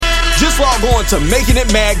log on to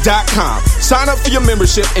makingitmag.com. Sign up for your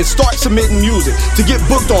membership and start submitting music to get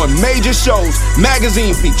booked on major shows,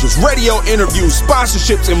 magazine features, radio interviews,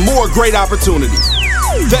 sponsorships, and more great opportunities.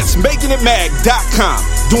 That's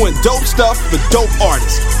makingitmag.com. Doing dope stuff for dope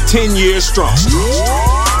artists. 10 years strong.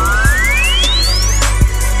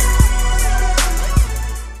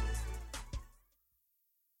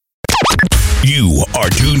 You are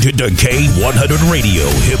tuned to K100 Radio,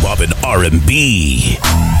 Hip Hop and R&B.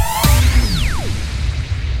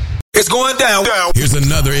 It's going down. Here's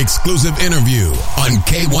another exclusive interview on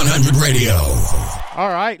K100 Radio. All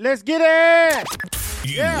right, let's get it.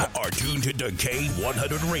 You are tuned to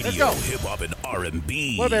K100 Radio, Hip Hop and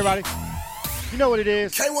R&B. What up, everybody? You know what it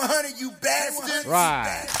is. K100, you bastards.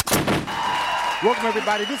 Right. Welcome,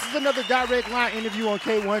 everybody. This is another direct line interview on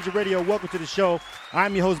K100 Radio. Welcome to the show.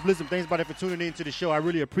 I'm your host, Blizzard. Thanks, everybody, for tuning in to the show. I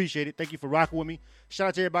really appreciate it. Thank you for rocking with me. Shout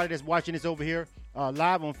out to everybody that's watching this over here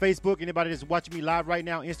live on Facebook. Anybody that's watching me live right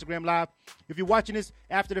now, Instagram Live. If you're watching this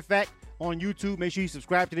after the fact on YouTube, make sure you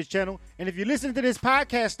subscribe to this channel. And if you're listening to this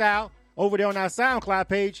podcast style over there on our SoundCloud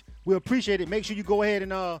page, we appreciate it. Make sure you go ahead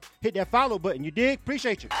and hit that follow button. You dig?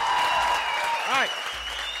 Appreciate you. All right.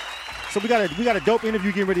 So we got a dope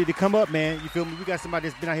interview getting ready to come up, man. You feel me? We got somebody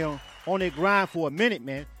that's been out here on their grind for a minute,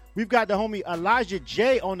 man. We've got the homie Elijah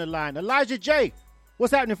J on the line. Elijah J,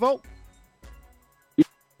 what's happening, folks?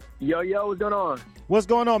 Yo, what's going on? What's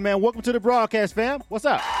going on, man? Welcome to the broadcast, fam. What's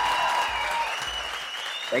up?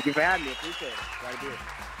 Thank you for having me. Appreciate it. Glad to be here.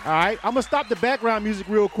 All right. I'm going to stop the background music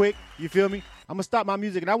real quick. You feel me? I'm going to stop my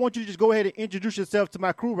music, and I want you to just go ahead and introduce yourself to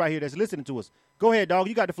my crew right here that's listening to us. Go ahead, dog.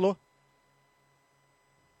 You got the floor.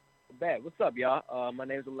 What's up, y'all? My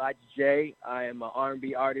name is Elijah J. I am an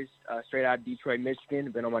R&B artist straight out of Detroit, Michigan.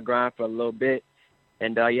 Been on my grind for a little bit.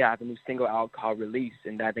 And, I have a new single out called Release,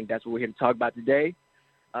 and I think that's what we're here to talk about today.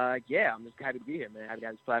 I'm just happy to be here, man. Happy to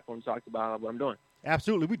have this platform to talk about what I'm doing.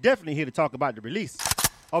 Absolutely. We're definitely here to talk about the release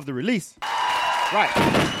of the release. Right.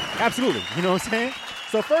 Absolutely. You know what I'm saying?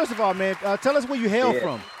 So, first of all, man, tell us where you hail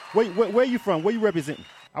from. Where you from? Where you representing?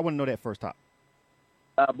 I want to know that first top.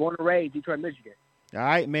 Born and raised, Detroit, Michigan. All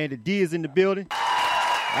right, man. The D is in the building. All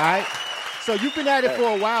right. So you've been at it for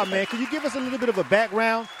a while, man. Can you give us a little bit of a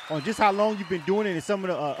background on just how long you've been doing it and some of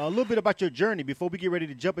the, a little bit about your journey before we get ready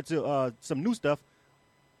to jump into some new stuff?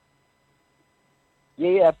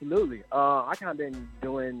 Yeah, absolutely. I kind of been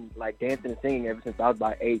doing like dancing and singing ever since I was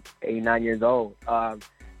about 9 years old.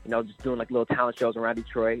 Just doing like little talent shows around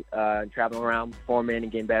Detroit, traveling around, performing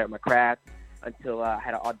and getting better at my craft. Until I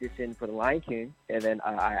had an audition for The Lion King, and then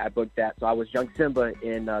I booked that. So I was young Simba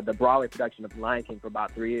in the Broadway production of The Lion King for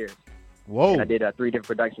about 3 years. Whoa. And I did 3 different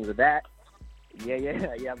productions of that.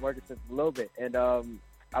 Yeah, I've worked since a little bit. And I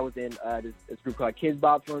was in this group called Kids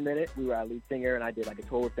Bob for a minute. We were our lead singer, and I did like a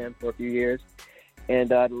tour with them for a few years. And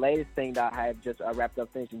the latest thing that I have just wrapped up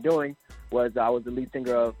finishing doing was I was the lead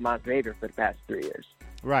singer of Mindless Behavior for the past 3 years.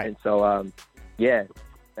 Right. And so,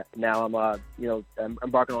 now I'm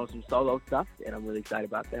embarking on some solo stuff, and I'm really excited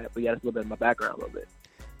about that. But yeah, that's a little bit of my background a little bit.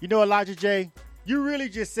 You know, Elijah J, you really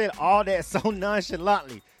just said all that so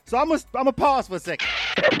nonchalantly. So I'm gonna pause for a second.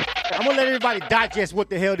 I'm gonna let everybody digest what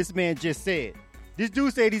the hell this man just said. This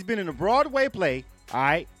dude said he's been in a Broadway play. All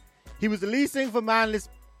right, he was the lead singer for Mindless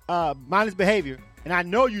Behavior, and I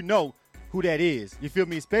know you know who that is. You feel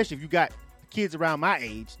me? Especially if you got kids around my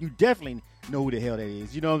age, you definitely know who the hell that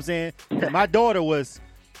is. You know what I'm saying? My daughter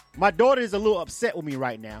is a little upset with me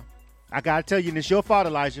right now. I gotta tell you, and it's your fault,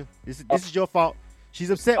 Elijah. This is your fault. She's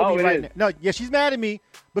upset with me right now. No, yeah, she's mad at me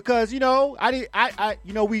because we kind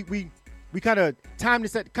of timed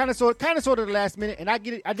this at kind of sort of the last minute, and I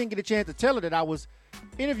didn't get a chance to tell her that I was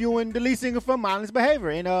interviewing the lead singer from Mindless Behavior,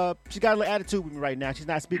 and she got a little attitude with me right now. She's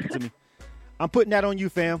not speaking to me. I'm putting that on you,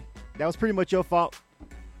 fam. That was pretty much your fault.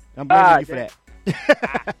 I'm blaming you for that.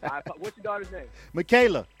 What's your daughter's name?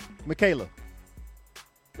 Michaela.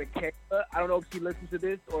 I don't know if she listens to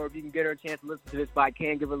this or if you can get her a chance to listen to this, but I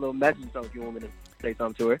can give her a little message so if you want me to say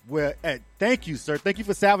something to her. Well, thank you, sir. Thank you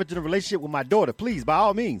for salvaging a relationship with my daughter. Please, by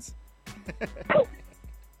all means.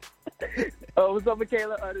 What's up,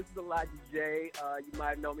 Michaela? This is Elijah J. You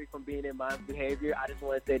might know me from being in Mindless Behavior. I just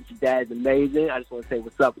want to say that your dad is amazing. I just want to say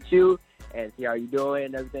what's up with you and see how you're doing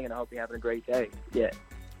and everything, and I hope you're having a great day. Yeah.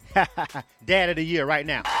 Dad of the year right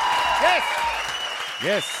now.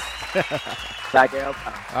 Yes.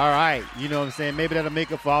 All right. You know what I'm saying? Maybe that'll make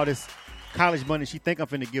up for all this college money she think I'm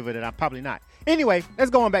finna give her that I'm probably not. Anyway, let's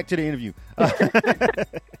go on back to the interview. All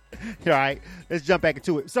right. Let's jump back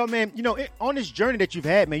into it. So, man, on this journey that you've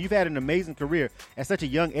had, man, you've had an amazing career at such a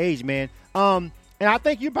young age, man. And I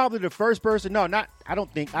think you're probably the first person. I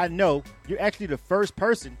know you're actually the first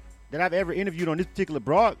person that I've ever interviewed on this particular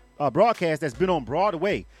broadcast that's been on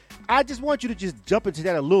Broadway. I just want you to just jump into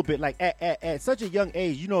that a little bit. Like at such a young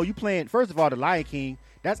age, you know, you playing, first of all, The Lion King.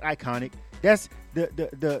 That's iconic. That's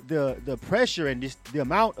the pressure and just the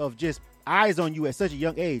amount of just eyes on you at such a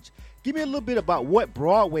young age. Give me a little bit about what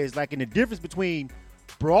Broadway is like and the difference between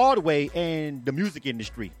Broadway and the music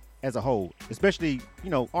industry as a whole, especially, you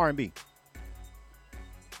know, R&B.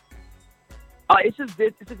 It's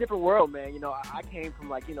a different world, man. You know, I came from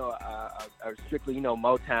like, you know, a strictly, you know,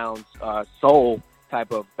 Motown's soul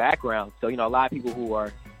type of background. So, you know, a lot of people who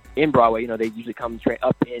are in Broadway, you know, they usually come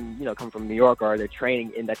come from New York, or they're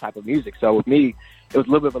training in that type of music. So with me, it was a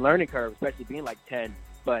little bit of a learning curve, especially being like 10.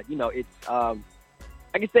 But, you know, it's,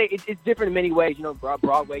 I can say it's different in many ways. You know,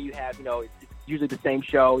 Broadway, you have, you know, it's usually the same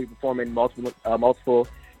show. You perform in multiple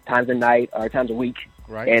times a night or times a week.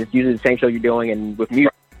 Right. And it's usually the same show you're doing. And with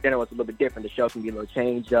music, in general, it's a little bit different. The show can be a little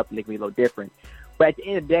changed up and they can be a little different. But at the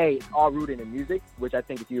end of the day, it's all rooted in music, which I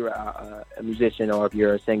think if you're a musician or if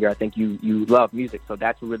you're a singer, I think you love music. So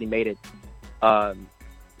that's what really made it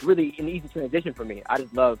really an easy transition for me. I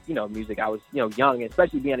just love, you know, music. I was, you know, young, and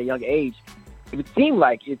especially being at a young age, it would seem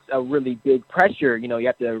like it's a really big pressure. You know, you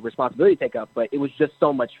have the responsibility to take up, but it was just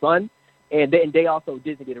so much fun. And they also,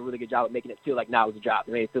 Disney did a really good job of making it feel like now it was a job.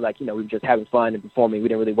 They made it feel like, you know, we were just having fun and performing. We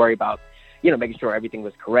didn't really worry about, you know, making sure everything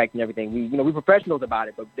was correct and everything. We were professionals about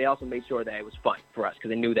it, but they also made sure that it was fun for us because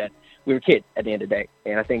they knew that we were kids at the end of the day.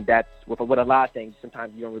 And I think that's with a lot of things.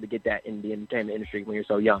 Sometimes you don't really get that in the entertainment industry when you're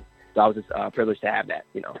so young. So I was just privileged to have that,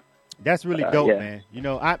 you know. That's really dope, man. You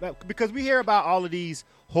know, because we hear about all of these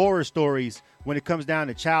horror stories when it comes down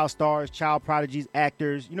to child stars, child prodigies,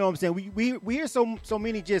 actors. You know what I'm saying? We hear so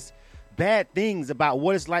many just bad things about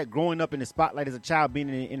what it's like growing up in the spotlight as a child, being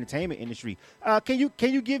in the entertainment industry. Can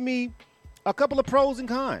you give me a couple of pros and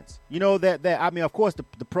cons? You know, that I mean, of course,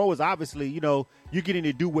 the pro is obviously, you know, you're getting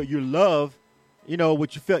to do what you love, you know,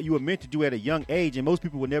 what you felt you were meant to do at a young age, and most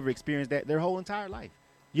people will never experience that their whole entire life.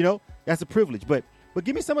 You know, that's a privilege. But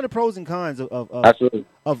give me some of the pros and cons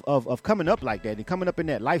of coming up like that and coming up in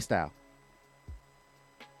that lifestyle.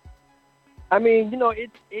 I mean, you know,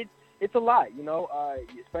 it's a lot, you know,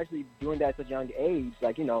 especially doing that at such a young age.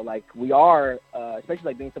 Like, you know, like we are, especially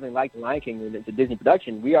like being something like The Lion King, it's a Disney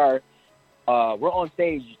production. We are, we're on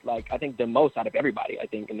stage, like, I think the most out of everybody, I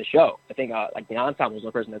think, in the show. I think, like, the ensemble is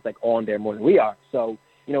one person that's, like, on there more than we are. So,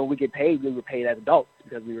 you know, we were paid as adults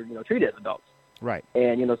because we were, you know, treated as adults. Right.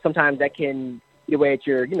 And, you know, sometimes that can eat away at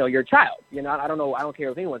your child. You know, I don't know. I don't care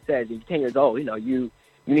what anyone says. If you're 10 years old, you know, you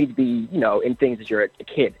need to be, you know, in things as you're a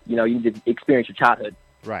kid. You know, you need to experience your childhood.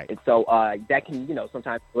 Right. And so that can, you know,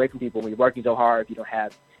 sometimes away from people when you're working so hard, if you don't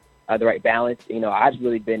have the right balance. You know, I've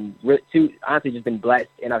really been, honestly, just been blessed,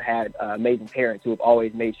 and I've had amazing parents who have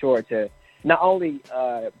always made sure to not only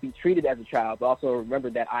be treated as a child, but also remember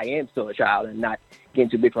that I am still a child and not getting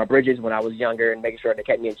too big for my bridges when I was younger, and making sure they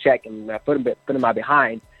kept me in check and put them my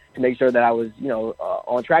behind to make sure that I was, you know,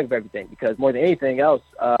 on track with everything. Because more than anything else,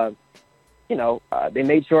 you know, they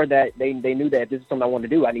made sure that they knew that if this is something I wanted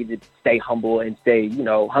to do, I needed to stay humble and stay, you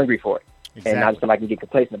know, hungry for it. Exactly. And not something I can get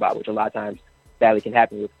complacent about, which a lot of times sadly can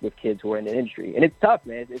happen with kids who are in the industry. And it's tough,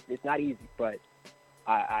 man. It's not easy, but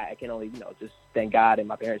I can only, you know, just thank God and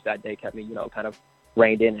my parents that they kept me, you know, kind of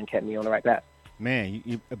reined in and kept me on the right path. Man,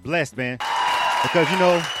 you're blessed, man. Because, you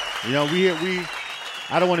know, we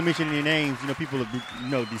I don't want to mention any names, you know, people are, you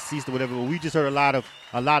know, deceased or whatever, but we just heard a lot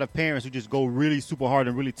of parents who just go really super hard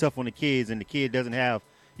and really tough on the kids, and the kid doesn't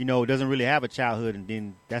really have a childhood, and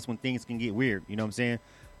then that's when things can get weird, you know what I'm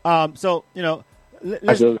saying? So, you know,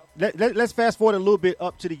 let's fast forward a little bit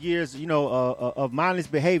up to the years, you know, of mindless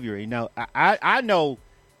behavior. You know, I know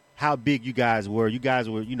how big you guys were. You guys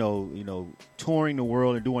were, you know, touring the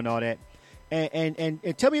world and doing all that.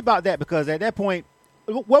 And tell me about that, because at that point,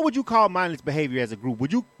 what would you call mindless behavior as a group?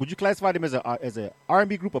 Would you classify them as a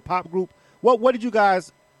R&B group, a pop group? What did you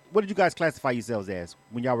guys classify yourselves as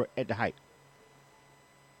when y'all were at the height?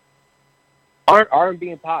 R&B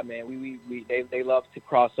and pop, man. They love to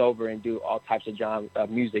cross over and do all types of genre of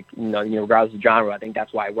music, you know, regardless of genre. I think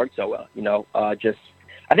that's why it worked so well. You know, I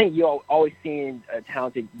think you're always seeing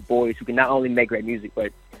talented boys who can not only make great music,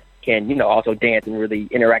 but can, you know, also dance and really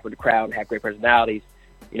interact with the crowd and have great personalities.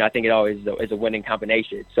 You know, I think it always is a winning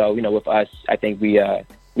combination. So, you know, with us, I think we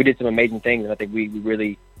did some amazing things, and I think we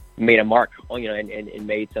really made a mark on, you know, and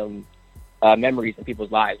made some memories in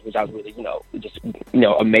people's lives, which I was really, you know, just, you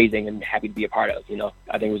know, amazing and happy to be a part of. You know,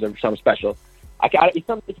 I think it was something special. It's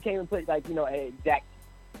something that you can't even put, like, you know, an exact,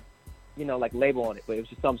 you know, like label on it, but it was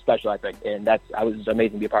just something special, I think, and I was just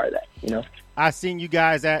amazing to be a part of that. You know, I seen you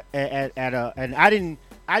guys at and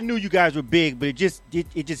I I knew you guys were big, but it just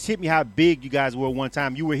hit me how big you guys were one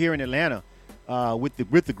time. You were here in Atlanta with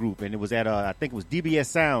the group, and it was at I think it was DBS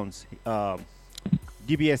Sounds.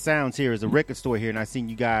 DBS Sounds here is a record store here, and I seen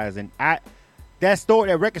you guys, and that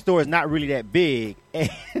record store is not really that big, and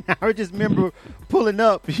I just remember pulling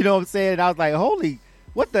up, you know what I'm saying, and I was like, holy,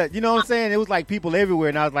 what the, you know what I'm saying, it was like people everywhere,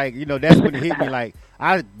 and I was like, you know, that's when it hit me, like,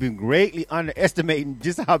 I've been greatly underestimating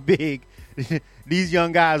just how big these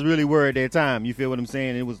young guys really were at their time, you feel what I'm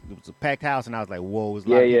saying? It was a packed house, and I was like, whoa, there's a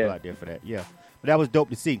lot of people out there for that, yeah. But that was dope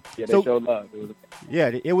to see. Yeah, they showed love.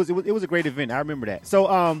 It was a great event, I remember that. So,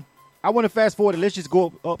 I want to fast forward and let's just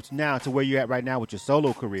go up now to where you're at right now with your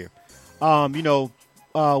solo career. You know,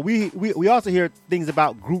 we also hear things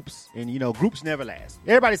about groups, and you know, groups never last.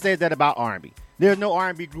 Everybody says that about R&B. There's no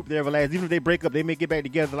R&B group that ever lasts. Even if they break up, they may get back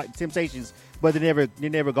together like the Temptations, but they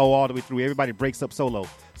never go all the way through. Everybody breaks up solo.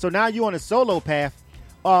 So now you're on a solo path.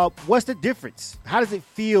 What's the difference? How does it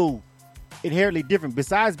feel inherently different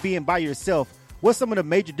besides being by yourself? What's some of the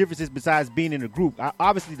major differences besides being in a group?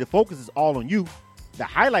 Obviously, the focus is all on you. The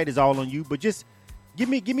highlight is all on you, but just give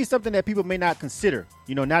me something that people may not consider,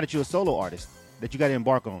 you know, now that you're a solo artist, that you got to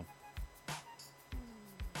embark on.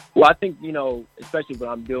 Well, I think, you know, especially what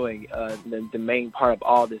I'm doing, the main part of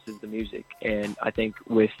all this is the music. And I think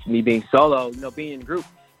with me being solo, you know, being in a group,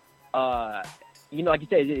 you know, like you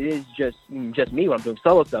said, it is just me when I'm doing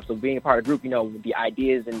solo stuff. So being a part of a group, you know, with the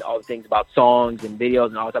ideas and all the things about songs and videos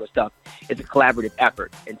and all that type of stuff, it's a collaborative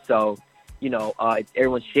effort. And so, you know,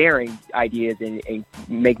 everyone's sharing ideas and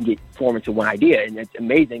making it form into one idea. And it's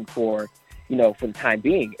amazing for, you know, for the time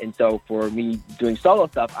being. And so for me doing solo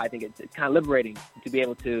stuff, I think it's kind of liberating to be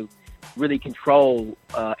able to really control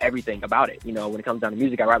everything about it. You know, when it comes down to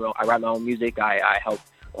music, I write my own music. I help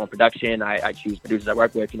on production. I choose producers I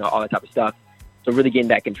work with, you know, all that type of stuff. So really getting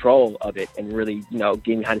that control of it and really, you know,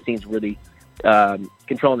 getting behind the scenes, really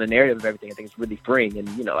controlling the narrative of everything, I think it's really freeing. And,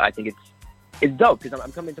 you know, I think it's dope because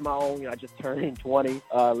I'm coming to my own. You know, I just turned 20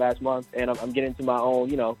 last month, and I'm getting into my own.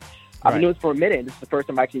 You know, I've been doing this for a minute. And this is the first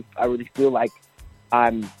time I really feel like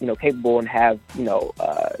I'm, you know, capable and have, you know,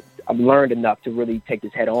 I've learned enough to really take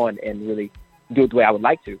this head on and really do it the way I would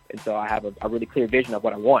like to. And so I have a really clear vision of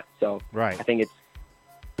what I want. So I think it's,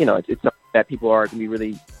 you know, it's something that people are going to be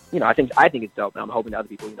really, you know, I think it's dope, and I'm hoping that other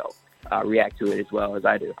people, you know, react to it as well as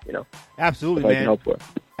I do. You know, absolutely, man. Hope for.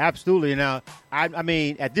 Absolutely. Now, I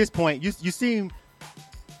mean, at this point, you seem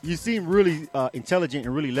really intelligent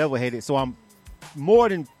and really level-headed. So I'm more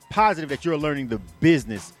than positive that you're learning the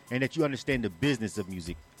business and that you understand the business of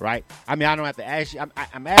music, right? I mean, I don't have to ask you.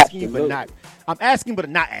 I'm asking you, but not. I'm asking, but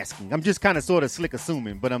not asking. I'm just kind of sort of slick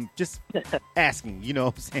assuming, but I'm just asking. You know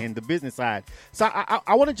what I'm saying? The business side. So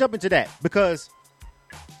I want to jump into that because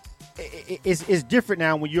it's different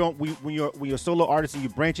now when you're a solo artist and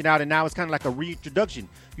you're branching out, and now it's kind of like a reintroduction.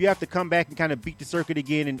 You have to come back and kind of beat the circuit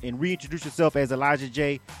again and reintroduce yourself as Elijah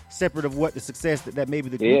J, separate of what the success that maybe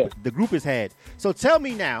the group has had. So tell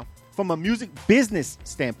me now, from a music business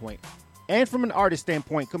standpoint and from an artist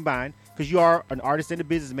standpoint combined, because you are an artist and a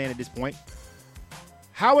businessman at this point,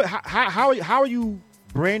 how are you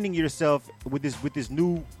branding yourself with this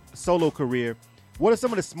new solo career? What are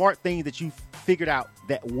some of the smart things that you figured out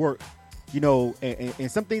that work, you know,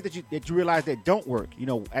 and some things that you realize that don't work, you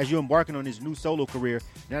know, as you're embarking on this new solo career,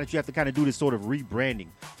 now that you have to kind of do this sort of rebranding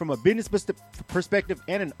from a business perspective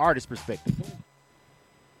and an artist perspective?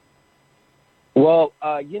 Well,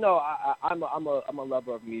 you know, I'm a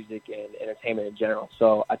lover of music and entertainment in general.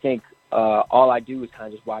 So I think all I do is kind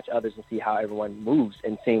of just watch others and see how everyone moves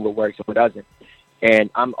and seeing what works and what doesn't.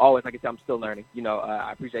 And I'm always, like I said, I'm still learning. You know,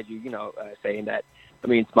 I appreciate you, you know, saying that. I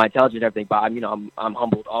mean, it's my intelligence and everything, but I'm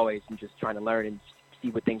humbled always and just trying to learn and see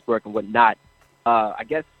what things work and what not. I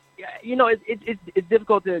guess, you know, it's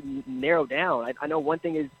difficult to narrow down. I know one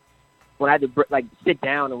thing is when I had to like sit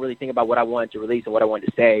down and really think about what I wanted to release and what I wanted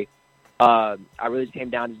to say. I really just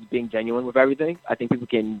came down to just being genuine with everything. I think people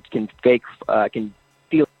can fake, can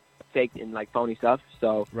feel fake and like phony stuff.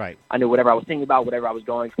 So I knew whatever I was thinking about, whatever I was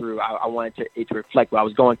going through, I wanted it to reflect what I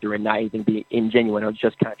was going through and not anything be ingenuine. I was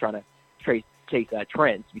just kind of trying to chase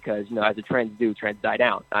trends because, you know, as the trends do, trends die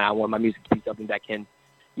down. I want my music to be something that can,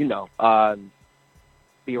 you know,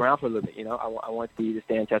 be around for a little bit. You know, I want it to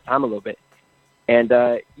stand test time a little bit. And,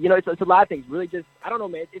 you know, it's a lot of things. Really just, I don't know,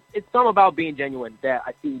 man. It's something about being genuine that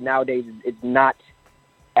I see nowadays it's not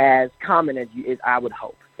as common as I would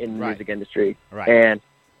hope in the music industry. And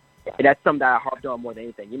that's something that I harped on more than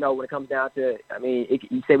anything. You know, when it comes down to, I mean,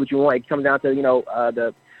 you say what you want. It comes down to, you know,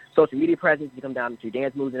 the social media presence. It comes down to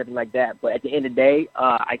dance moves and everything like that. But at the end of the day,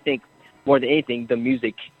 I think more than anything, the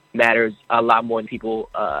music matters a lot more than people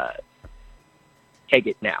take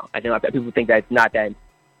it now. I think people think that it's not that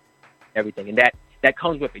everything, and that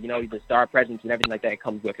comes with it. You know, the star presence and everything like that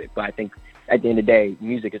comes with it. But I think at the end of the day,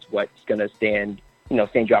 music is what's gonna stand you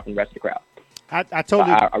out from the rest of the crowd. I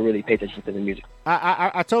totally. I really pay attention to the music.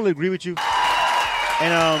 I totally agree with you,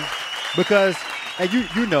 and because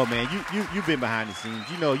you know, man, you've been behind the scenes.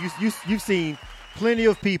 You know, you've seen plenty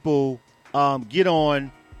of people get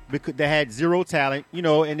on because they had zero talent, you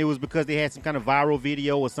know, and it was because they had some kind of viral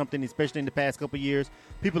video or something, especially in the past couple of years.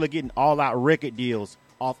 People are getting all-out record deals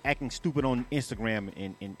off acting stupid on Instagram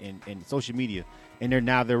and social media, and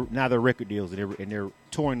they're record deals, and they're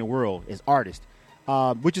touring the world as artists,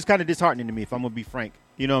 which is kind of disheartening to me, if I'm gonna be frank.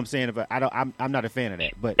 You know what I'm saying? But I'm not a fan of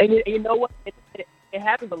that. But and you know what? It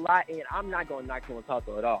happens a lot, and I'm not going to knock someone's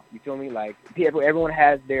hustle at all. You feel me? Like, everyone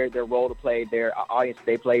has their role to play, their audience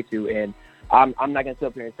they play to, and I'm not going to sit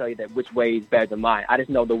up here and tell you that which way is better than mine. I just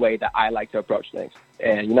know the way that I like to approach things,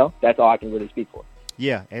 and, you know, that's all I can really speak for.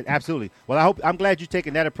 Yeah, absolutely. Well, I'm glad you're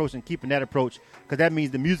taking that approach and keeping that approach, because that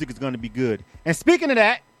means the music is going to be good. And speaking of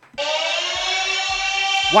that,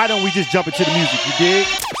 why don't we just jump into the music, you dig?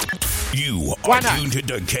 You are tuned to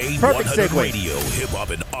K100 Radio, Hip Hop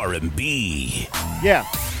and R&B. Yeah.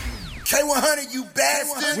 K100, you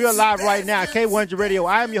bastards. We are live right now, K100 Radio.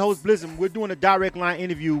 I am your host, Blizzard. We're doing a direct line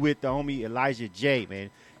interview with the homie Elijah J, man.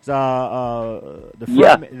 It's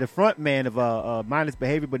the front man of Mindless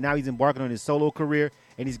Behavior, but now he's embarking on his solo career,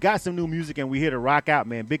 and he's got some new music, and we're here to rock out,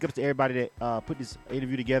 man. Big ups to everybody that put this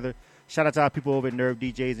interview together. Shout out to our people over at Nerve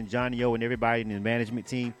DJs and Johnny O and everybody in the management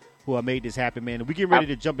team who made this happen, man. And we're getting ready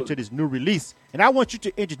to jump into this new release. And I want you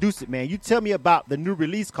to introduce it, man. You tell me about the new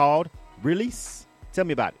release called Release. Tell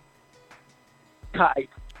me about it. Hi.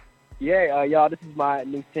 Yeah, y'all, this is my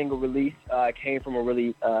new single release. It came from a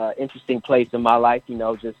really interesting place in my life, you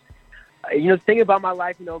know, just, thinking about my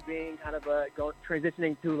life, you know, being kind of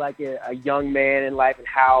transitioning to like a young man in life and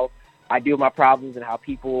how I deal with my problems and how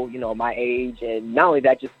people, you know, my age and not only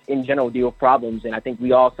that, just in general deal with problems. And I think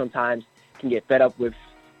we all sometimes can get fed up with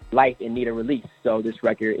life and need a release. So this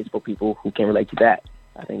record is for people who can relate to that.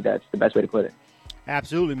 I think that's the best way to put it.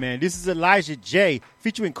 Absolutely, man. This is Elijah J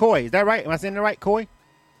featuring Koi. Is that right? Am I saying that right, Koi?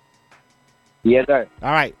 Yes, sir.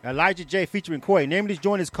 All right. Elijah J featuring Koi. Name of this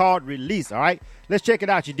joint is called Release. All right. Let's check it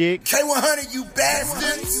out, you dig? K100, you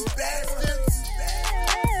bastards.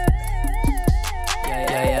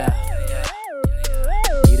 Yeah.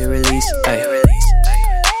 Need a release, ayy.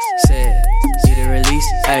 Say it. Need a release,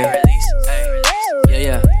 ayy.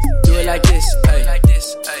 Yeah. Do it like this, ayy.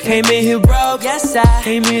 Came in here broke, yes I.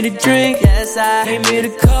 Came here to drink, yes I. Came here to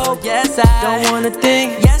cope, yes I. Don't wanna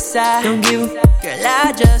think, yes I. Don't give a girl,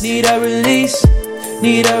 I just need a release.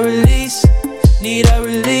 Need a release. Need a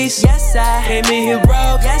release, yes I. Came in here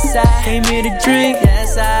broke, yes I. Came here to drink,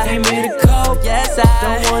 yes I. Came here to cope, yes I.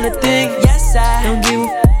 Don't wanna think, yes I. Don't give a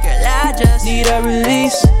girl, I just need a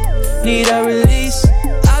release. Need a release.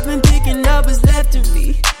 I've been picking up what's left of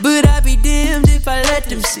me, but I'd be damned if I let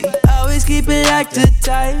them see. Always keep it locked to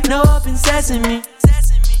tight, no open sesame.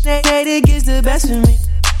 They gives the best for me.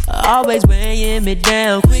 Always weighing me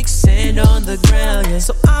down, quicksand on the ground, yeah.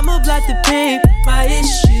 So I'ma block the pain, my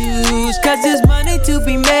issues, cause there's money to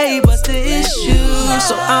be made, what's the issue?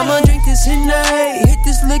 So I'ma drink this tonight, hit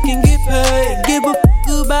this lick and get paid. Give a f***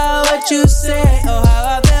 about what you say, oh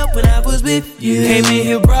how I felt when I was with you. Came in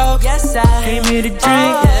here broke, yes I. Came here to drink,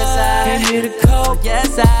 yes I. Came here to cope,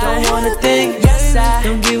 yes I. Don't wanna think, yes I.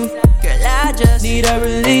 Don't give a f***, girl I just need a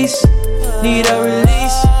release. Need a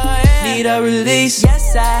release. Need a release,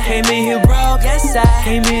 yes I. Came in here broke, yes I.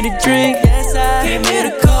 Came here to drink, yes I. Came here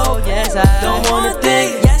to cold, yes I. Don't wanna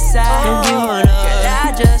think, yes I. Don't give a girl,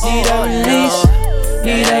 I just need a release.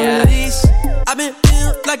 Need a release. I've been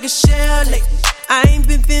feeling like a shell lately. I ain't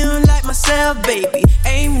been feeling like myself, baby.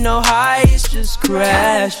 Ain't no high, it's just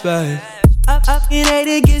crash, baby. Up and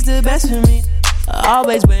it gives the best for me.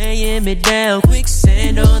 Always weighing me down,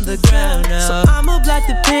 quicksand on the ground now. So I'ma block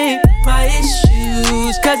the pain, my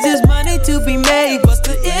issues, cause there's money to be made, what's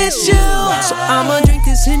the issue? So I'ma drink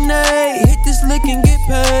this tonight, hit this lick and get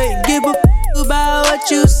paid. Give a f*** about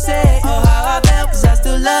what you say, oh how I felt, cause I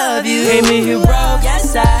still love you. Came in here broke,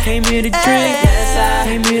 yes I. Came here to drink, yes I.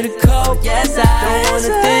 Came here to cope, yes I. Don't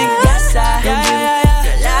wanna think, yes I. Don't give a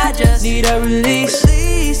girl, I just need a release.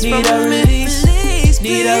 Need a release.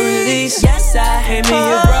 Need a release, yes I. Came in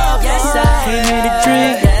here broke, yes I. Came here to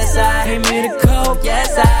drink, yes I. Came here to cope,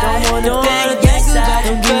 yes I. Don't wanna think, yes I.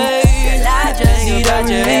 Don't give a girl, I just need a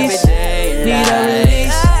release. Need a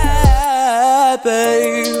release,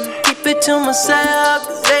 babe. Keep it to myself,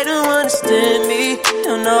 cause they don't understand me.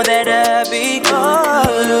 Don't know that I be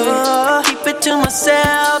good. Keep it to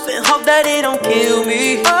myself and hope that it don't kill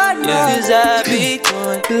me. Cause I be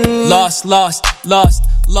going through. Lost.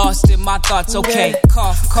 lost in my thoughts, okay.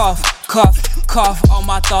 Cough, cough, cough, cough, all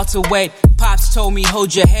my thoughts away. Pops told me,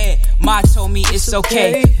 hold your head. Ma told me it's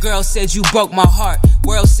okay. Girl said you broke my heart.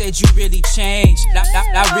 World said you really changed.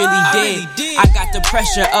 I really did. I got the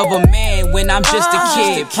pressure of a man when I'm just a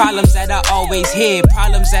kid. Problems that I always hid.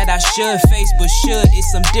 Problems that I should face, but should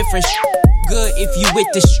is some different Good if you with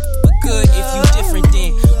the but good if you different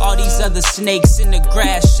than all these other snakes in the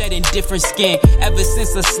grass shedding different skin. Ever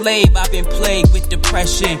since a slave, I've been plagued with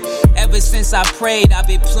depression. Ever since I prayed, I've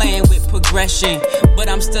been playing with progression. But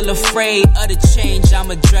I'm still afraid of the change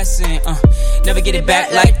I'm addressing. Never get it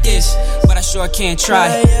back like this, but I sure can try.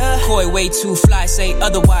 Koi way too fly, say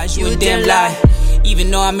otherwise you a damn lie.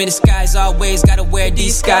 Even though I'm in disguise, always gotta wear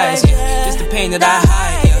these skies. Just the pain that I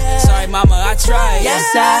hide. Sorry, mama, I tried.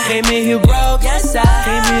 Yes, I came in here broke. Yes, I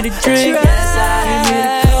came here to drink. Yes, I came here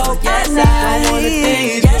to coke. Yes, I don't wanna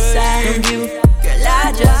think. Yes, I from you. Girl,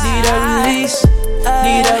 I just need a release.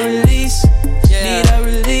 Need a release. Need a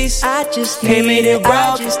release. I just came in here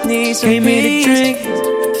broke. Just need some came here to drink.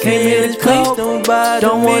 Came here to coke.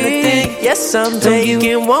 Don't wanna think. Yes, I'm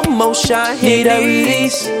taking one more shot. Need a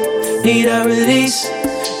release. Need a release.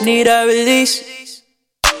 Need a release.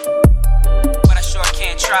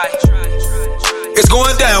 It's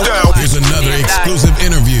going down. Here's another exclusive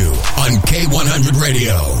interview on K100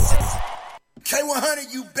 Radio.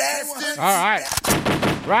 K100, you bastard. All right.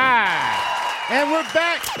 Right. And we're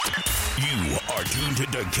back. You are tuned to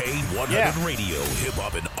K100 Radio, hip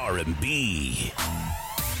hop and R&B.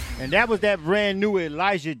 And that was that brand new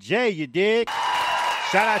Elijah J, you dig?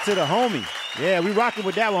 Shout out to the homie. Yeah, we rocking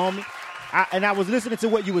with that one, homie. I was listening to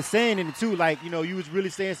what you were saying in it too. Like, you know, you was really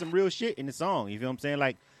saying some real shit in the song. You feel what I'm saying?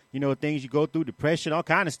 Like, you know, things you go through, depression, all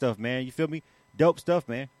kind of stuff, man. You feel me? Dope stuff,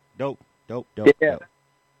 man. Dope. Yeah. Dope.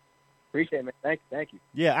 Appreciate it, man. Thank you.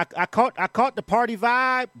 Yeah, I caught the party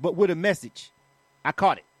vibe, but with a message. I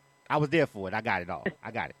caught it. I was there for it. I got it all.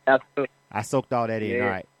 I got it. Absolutely. I soaked all that in. Yeah. All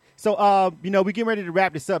right. So, you know, we getting ready to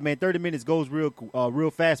wrap this up, man. 30 minutes goes real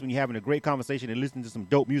fast when you're having a great conversation and listening to some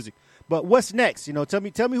dope music. But what's next? You know, tell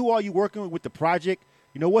me who are you working with the project?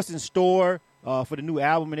 You know, what's in store for the new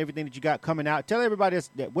album and everything that you got coming out? Tell everybody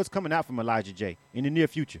that what's coming out from Elijah J in the near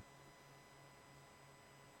future.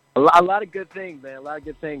 A lot of good things, man. A lot of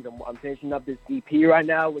good things. I'm finishing up this EP right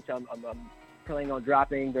now, which I'm planning on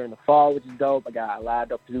dropping during the fall, which is dope. I got a lot of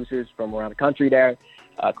dope producers from around the country there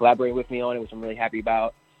collaborating with me on it, which I'm really happy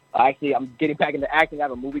about. Actually, I'm getting back into acting. I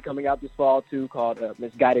have a movie coming out this fall, too, called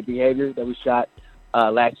Misguided Behavior that we shot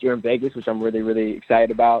last year in Vegas, which I'm really, really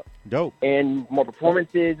excited about. Dope. And more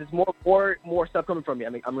performances. There's more stuff coming from me. I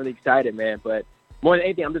mean, I'm really excited, man. But more than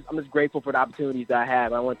anything, I'm just grateful for the opportunities that I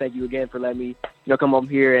have. I want to thank you again for letting me, come over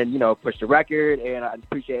here and, push the record. And I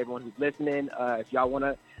appreciate everyone who's listening. If y'all want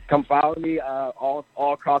to come follow me all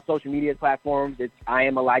across social media platforms, I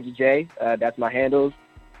am Elijah J. That's my handles.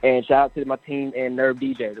 And shout out to my team and Nerve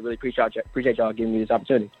DJ. I really appreciate y'all giving me this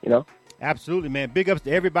opportunity, Absolutely, man. Big ups to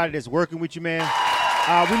everybody that's working with you, man.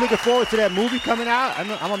 We're looking forward to that movie coming out. I'm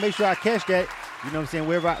going to make sure I catch that, you know what I'm saying,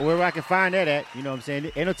 wherever I can find that at, you know what I'm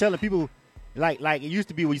saying. Ain't no telling people, like it used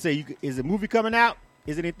to be where you say, is the movie coming out?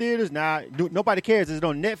 Is it in theaters? Nah, nobody cares. Is it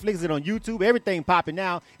on Netflix? Is it on YouTube? Everything popping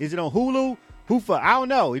now. Is it on Hulu? I don't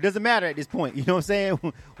know. It doesn't matter at this point. You know what I'm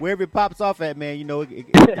saying? Wherever it pops off at, man,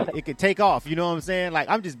 it could take off. You know what I'm saying? Like,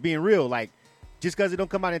 I'm just being real. Like, just because it don't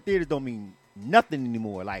come out in theaters don't mean nothing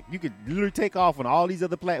anymore. Like, you could literally take off on all these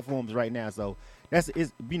other platforms right now. So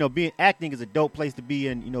being acting is a dope place to be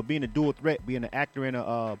in. Being a dual threat, being an actor and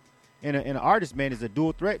an artist, man, is a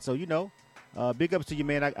dual threat. So big ups to you,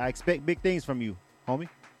 man. I expect big things from you, homie. You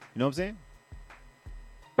know what I'm saying?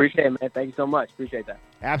 Appreciate it, man. Thank you so much. Appreciate that.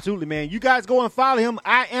 Absolutely, man. You guys go and follow him.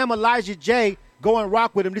 I am Elijah J. Go and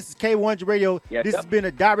rock with him. This is K100 Radio. Yes, this has been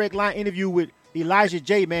a direct line interview with Elijah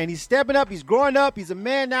J, man. He's stepping up. He's growing up. He's a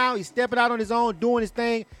man now. He's stepping out on his own, doing his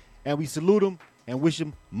thing. And we salute him and wish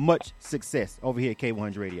him much success over here at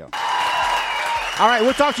K100 Radio. All right,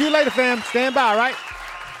 we'll talk to you later, fam. Stand by, all right?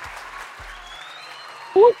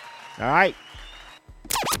 Woo. All right.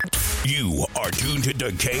 You are tuned to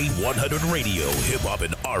K100 Radio, hip hop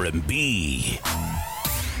and R&B.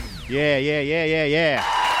 Yeah.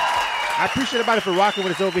 I appreciate everybody for rocking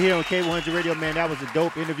with us over here on K100 Radio, man. That was a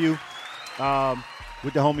dope interview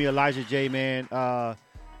with the homie Elijah J, man.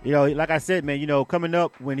 Like I said, man, coming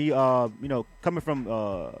up when he, coming from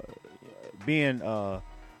being a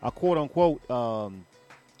quote-unquote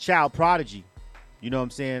child prodigy, you know what I'm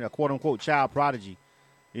saying, a quote-unquote child prodigy,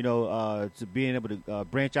 to being able to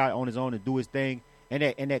branch out on his own and do his thing, and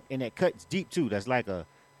that cuts deep too. That's like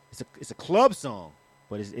it's a club song.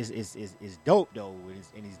 But it's dope though,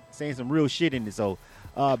 and he's saying some real shit in it. So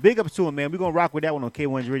big ups to him, man. We're gonna rock with that one on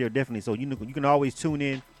K100 Radio definitely. So you can always tune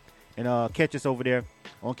in and catch us over there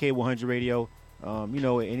on K100 Radio. At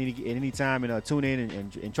any time, and tune in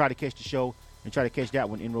and try to catch the show and try to catch that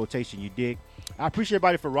one in rotation. You dig? I appreciate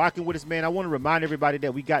everybody for rocking with us, man. I want to remind everybody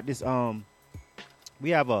that we got this. We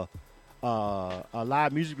have a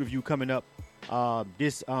live music review coming up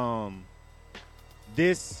this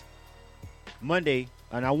Monday,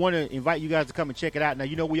 and I want to invite you guys to come and check it out. Now,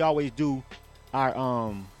 we always do our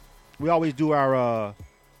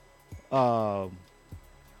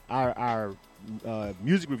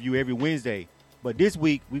music review every Wednesday, but this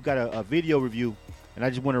week we've got a video review, and I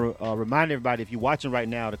just want to remind everybody, if you're watching right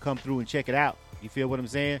now, to come through and check it out. You feel what I'm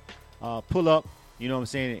saying? Pull up,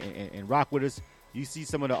 and rock with us. You see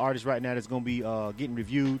some of the artists right now that's going to be getting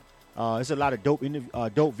reviewed. It's a lot of dope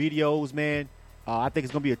videos, man. I think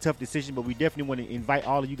it's going to be a tough decision, but we definitely want to invite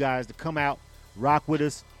all of you guys to come out, rock with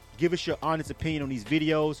us, give us your honest opinion on these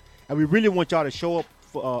videos, and we really want y'all to show up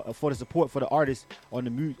for the support for the artists on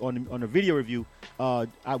the video review.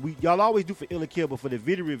 Y'all always do for Ill or Kill, but for the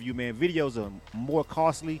video review, man, videos are more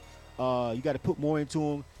costly. You got to put more into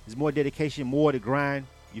them. There's more dedication, more to grind.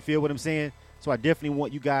 You feel what I'm saying? So I definitely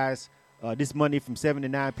want you guys this Monday from 7 to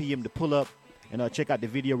 9 p.m. to pull up and check out the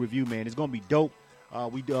video review, man. It's gonna be dope.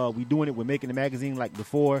 We doing it. We're making the magazine like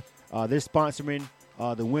before. They're sponsoring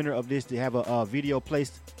the winner of this to have a video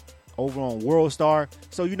placed over on WorldStar.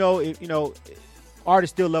 So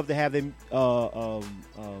artists still love to have them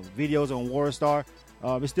videos on WorldStar.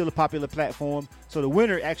 It's still a popular platform. So the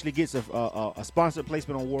winner actually gets a sponsored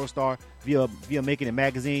placement on WorldStar via Making It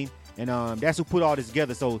Magazine, and that's who put all this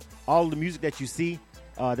together. So all the music that you see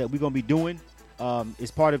that we're gonna be doing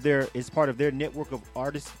is part of their network of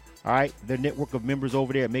artists. All right, their network of members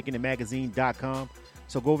over there at makingitmagazine.com.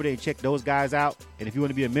 So go over there and check those guys out. And if you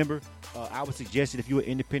want to be a member, I would suggest that if you're an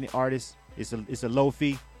independent artist, it's a low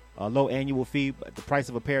fee, a low annual fee, but the price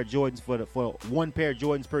of a pair of Jordans for one pair of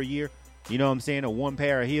Jordans per year. You know what I'm saying? Or one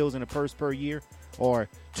pair of heels and a purse per year, or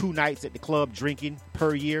 2 nights at the club drinking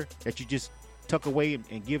per year that you just tuck away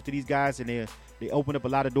and give to these guys, and they open up a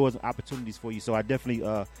lot of doors and opportunities for you. So I definitely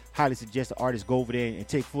highly suggest the artists go over there and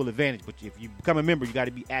take full advantage. But if you become a member, you got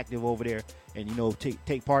to be active over there and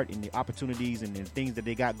take part in the opportunities and the things that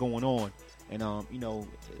they got going on. And a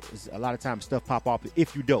lot of times stuff pop off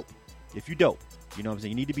if you dope. If you dope, you know what I'm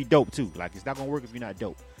saying? You need to be dope too. Like, it's not gonna work if you're not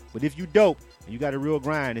dope. But if you dope and you got a real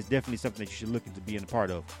grind, it's definitely something that you should look into being a part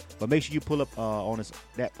of. But make sure you pull up on us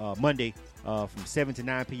that Monday from 7 to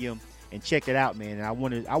 9 p.m. and check it out, man. And I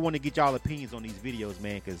want to get y'all opinions on these videos,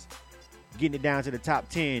 man, because getting it down to the top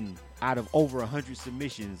 10 out of over 100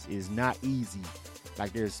 submissions is not easy.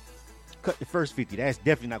 Like, cut the first 50. That's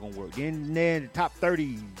definitely not going to work. Then the top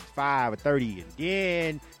 35 or 30, and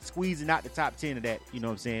then squeezing out the top 10 of that, you know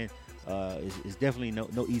what I'm saying, is definitely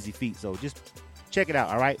no easy feat. So just check it out,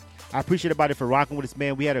 all right? I appreciate everybody for rocking with us,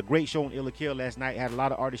 man. We had a great show on Ill or Kill last night. Had a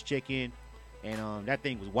lot of artists check in, and that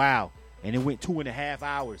thing was wild. And it went 2.5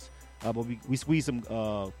 hours. But we squeezed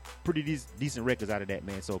some pretty decent records out of that,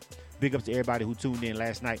 man. So big ups to everybody who tuned in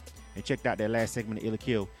last night and checked out that last segment of Ill or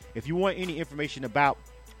Kill. If you want any information about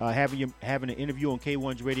having an interview on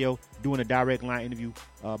K100 Radio, doing a direct line interview,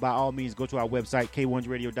 by all means, go to our website,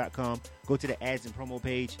 K100Radio.com. Go to the ads and promo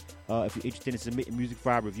page. If you're interested in submitting music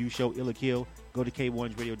for our review show, Ill or Kill, go to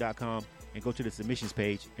K100Radio.com and go to the submissions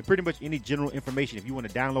page. And pretty much any general information. If you want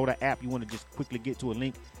to download our app, you want to just quickly get to a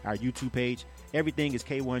link, our YouTube page, everything is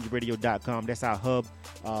K100Radio.com. That's our hub.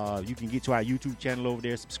 You can get to our YouTube channel over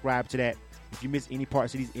there, subscribe to that. If you miss any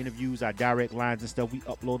parts of these interviews, our direct lines and stuff, we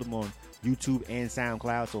upload them on YouTube and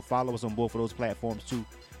SoundCloud. So follow us on both of those platforms too.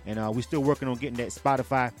 And we're still working on getting that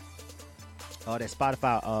Spotify.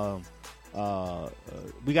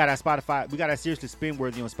 We got our Spotify. We got our Seriously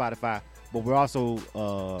Spin-worthy on Spotify. But we're also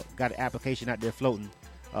got an application out there floating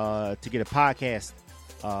to get a podcast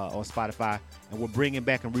on Spotify. And we're bringing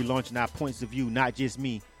back and relaunching our Points of View, not just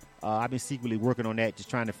me. I've been secretly working on that, just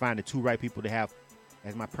trying to find the 2 right people to have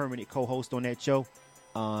as my permanent co-host on that show.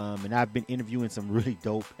 And I've been interviewing some really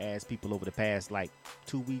dope-ass people over the past,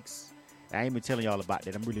 2 weeks. I ain't been telling y'all about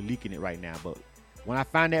that. I'm really leaking it right now. But when I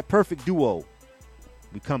find that perfect duo,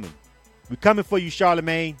 we coming. We coming for you,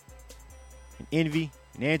 Charlamagne and Envy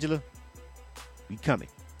and Angela. We coming.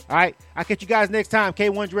 All right. I'll catch you guys next time.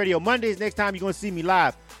 K100 Radio. Mondays, next time you're going to see me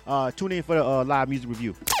live. Tune in for the live music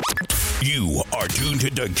review. You are tuned to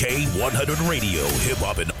K100 Radio, hip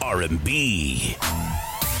hop and R&B.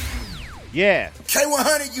 Yeah.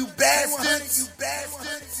 K100, you bastards.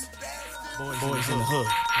 Boys in the hood.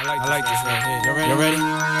 I like this right here. You ready?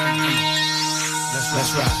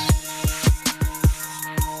 Let's ride.